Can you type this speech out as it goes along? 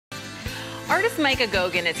Artist Micah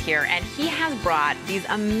Goguen is here, and he has brought these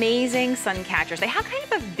amazing sun catchers. They have kind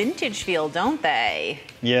of a vintage feel, don't they?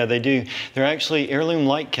 Yeah, they do. They're actually heirloom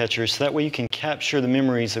light catchers, so that way you can capture the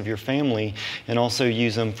memories of your family and also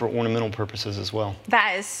use them for ornamental purposes as well.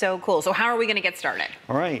 That is so cool. So how are we going to get started?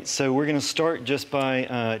 All right, so we're going to start just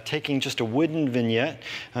by taking just a wooden vignette.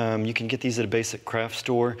 You can get these at a basic craft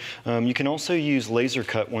store. You can also use laser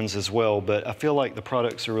cut ones as well, but I feel like the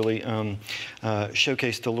products are really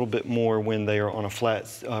showcased a little bit more when they are on a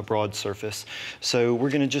flat, broad surface. So we're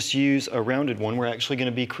going to just use a rounded one. We're actually going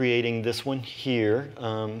to be creating this one here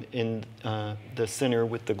in the center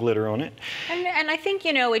with the glitter on it. And I think,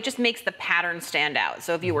 you know, it just makes the pattern stand out.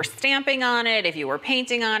 So if you were stamping on it, if you were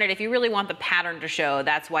painting on it, if you really want the pattern to show,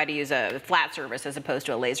 that's why to use a flat surface as opposed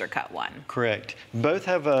to a laser cut one. Correct. Both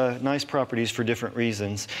have nice properties for different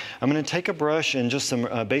reasons. I'm going to take a brush and just some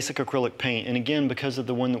basic acrylic paint. And again, because of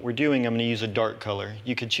the one that we're doing, I'm going to use a dark color.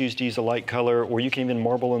 You could choose to use a light color, or you can even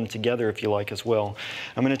marble them together if you like as well.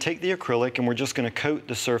 I'm going to take the acrylic and we're just going to coat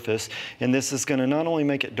the surface. And this is going to not only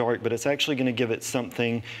make it dark, but it's actually going to give it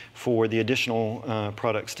something for the additional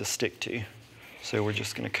products to stick to. So we're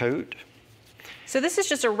just going to coat. So this is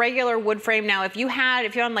just a regular wood frame. Now, if you had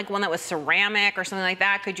like one that was ceramic or something like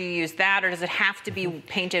that, could you use that, or does it have to be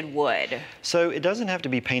painted wood? So it doesn't have to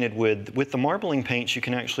be painted wood. With the marbling paints, you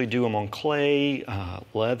can actually do them on clay,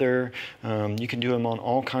 leather. You can do them on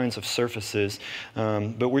all kinds of surfaces.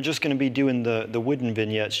 But we're just going to be doing the wooden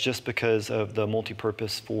vignettes just because of the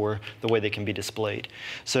multi-purpose for the way they can be displayed.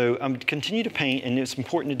 So I'm continue to paint, and it's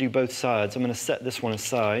important to do both sides. I'm going to set this one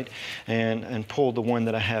aside and pull the one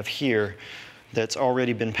that I have here that's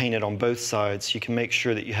already been painted on both sides. You can make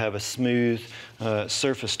sure that you have a smooth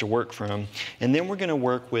surface to work from. And then we're going to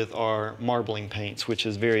work with our marbling paints, which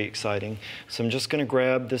is very exciting. So I'm just going to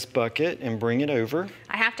grab this bucket and bring it over.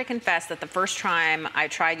 I have to confess that the first time I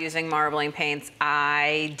tried using marbling paints,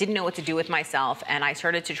 I didn't know what to do with myself, and I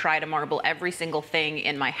started to try to marble every single thing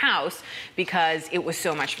in my house because it was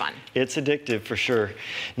so much fun. It's addictive for sure.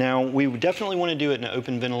 Now, we definitely want to do it in an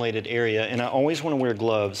open ventilated area, and I always want to wear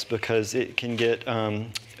gloves because it can get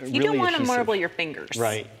you don't want to marble your fingers.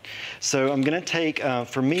 Right. So I'm going to take,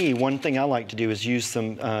 for me, one thing I like to do is use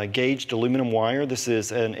some gauged aluminum wire. This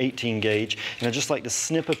is an 18 gauge, and I just like to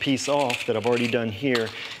snip a piece off that I've already done here,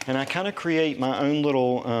 and I kind of create my own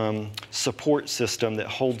little support system that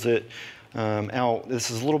holds it out. This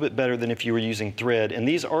is a little bit better than if you were using thread, and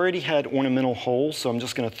these already had ornamental holes, so I'm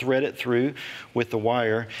just going to thread it through with the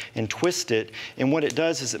wire and twist it, and what it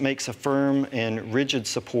does is it makes a firm and rigid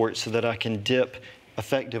support so that I can dip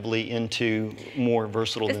effectively into more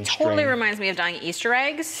versatile than string. It totally reminds me of dyeing Easter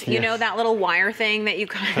eggs. You know, that little wire thing that you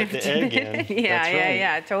kind of put the egg in.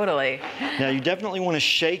 Yeah, totally. Now you definitely want to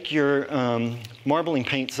shake your marbling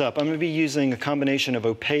paints up. I'm going to be using a combination of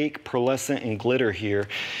opaque, pearlescent, and glitter here.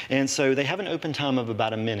 And so they have an open time of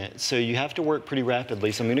about a minute. So you have to work pretty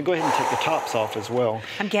rapidly. So I'm going to go ahead and take the tops off as well.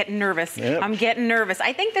 I'm getting nervous. Yep. I'm getting nervous.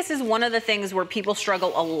 I think this is one of the things where people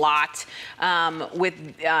struggle a lot with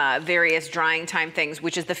various drying time things,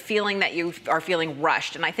 which is the feeling that you are feeling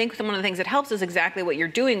rushed. And I think one of the things that helps is exactly what you're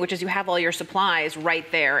doing, which is you have all your supplies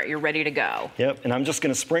right there. You're ready to go. Yep, and I'm just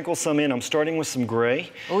going to sprinkle some in. I'm starting with some gray.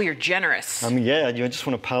 Oh, you're generous. Yeah, you just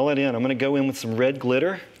want to pile it in. I'm going to go in with some red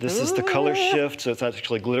glitter. This is the color shift, so it's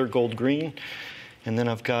actually glitter gold green. And then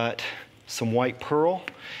I've got some white pearl.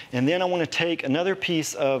 And then I want to take another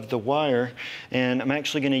piece of the wire, and I'm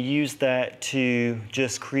actually going to use that to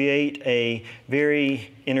just create a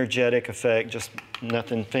very energetic effect, just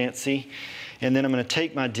nothing fancy. And then I'm going to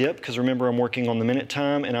take my dip, because remember I'm working on the minute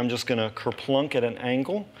time, and I'm just going to kerplunk at an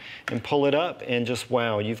angle and pull it up, and just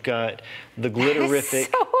wow, you've got the glitterific.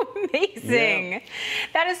 So amazing. Yeah.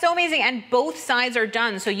 That is so amazing. And both sides are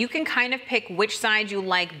done, so you can kind of pick which side you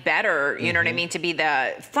like better, you know what I mean, to be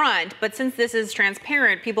the front. But since this is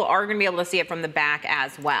transparent, people are going to be able to see it from the back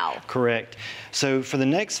as well. Correct. So for the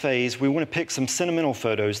next phase, we want to pick some sentimental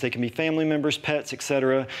photos. They can be family members, pets,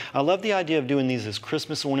 etc. I love the idea of doing these as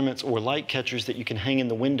Christmas ornaments or light catchers that you can hang in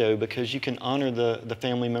the window, because you can honor the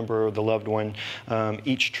family member or the loved one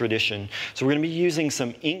each tradition. So we're going to be using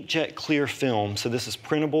some inkjet clear film. So this is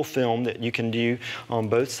printable film that you can do on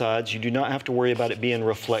both sides. You do not have to worry about it being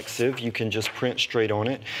reflexive. You can just print straight on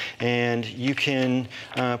it. And you can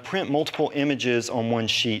print multiple images on one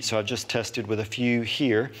sheet. So I've just tested with a few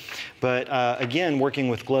here. But again, working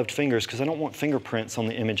with gloved fingers, because I don't want fingerprints on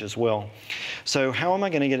the image as well. So how am I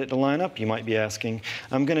going to get it to line up, you might be asking?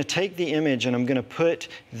 I'm going to take the image and I'm going to put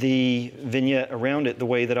the vignette around it the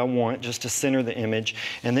way that I want, just to center the image.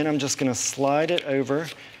 And then I'm just going to slide it over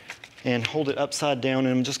and hold it upside down,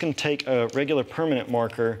 and I'm just going to take a regular permanent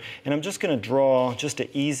marker, and I'm just going to draw just an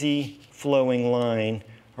easy flowing line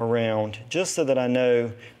around, just so that I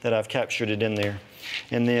know that I've captured it in there.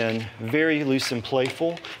 And then, very loose and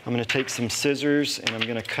playful, I'm going to take some scissors and I'm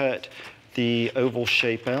going to cut the oval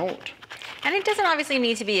shape out. And it doesn't obviously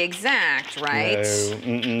need to be exact, right?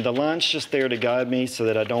 No, the line's just there to guide me so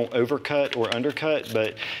that I don't overcut or undercut,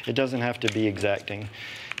 but it doesn't have to be exacting.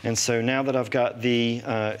 And so now that I've got the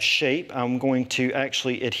shape, I'm going to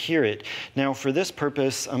actually adhere it. Now for this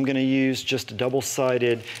purpose, I'm going to use just a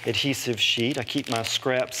double-sided adhesive sheet. I keep my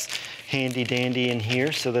scraps handy dandy in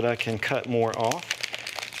here so that I can cut more off.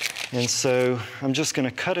 And so I'm just going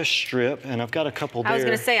to cut a strip, and I've got a couple there. I was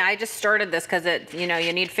going to say, I just started this because you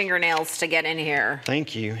need fingernails to get in here.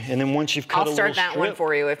 Thank you. And then once you've cut a little strip, I'll start that one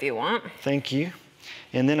for you if you want. Thank you.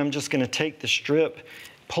 And then I'm just going to take the strip,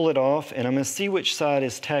 pull it off, and I'm going to see which side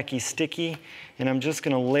is tacky sticky, and I'm just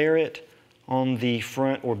going to layer it on the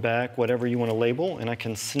front or back, whatever you want to label, and I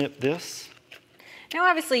can snip this. Now,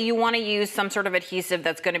 obviously, you want to use some sort of adhesive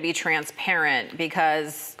that's going to be transparent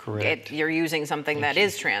because you're using something that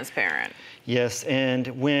is transparent. Yes, and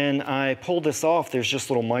when I pull this off, there's just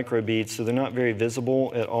little micro beads, so they're not very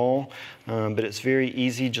visible at all, but it's very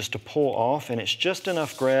easy just to pull off, and it's just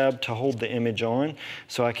enough grab to hold the image on,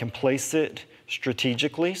 so I can place it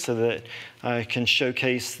strategically so that I can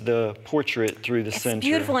showcase the portrait through the center. It's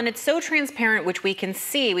beautiful, and it's so transparent, which we can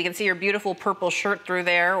see. We can see your beautiful purple shirt through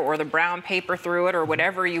there, or the brown paper through it, or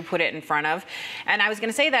whatever you put it in front of. And I was going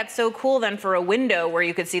to say that's so cool then for a window where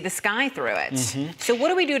you could see the sky through it. So what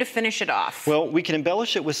do we do to finish it off? Well, we can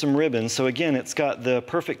embellish it with some ribbons. So again, it's got the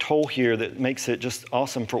perfect hole here that makes it just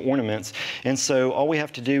awesome for ornaments. And so all we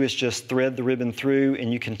have to do is just thread the ribbon through,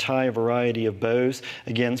 and you can tie a variety of bows.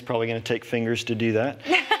 Again, it's probably going to take fingers to do that.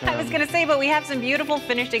 I was going to say, but we have some beautiful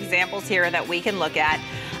finished examples here that we can look at.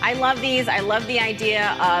 I love these. I love the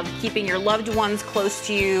idea of keeping your loved ones close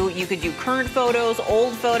to you. You could do current photos,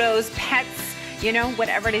 old photos, pets,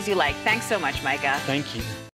 whatever it is you like. Thanks so much, Micah. Thank you.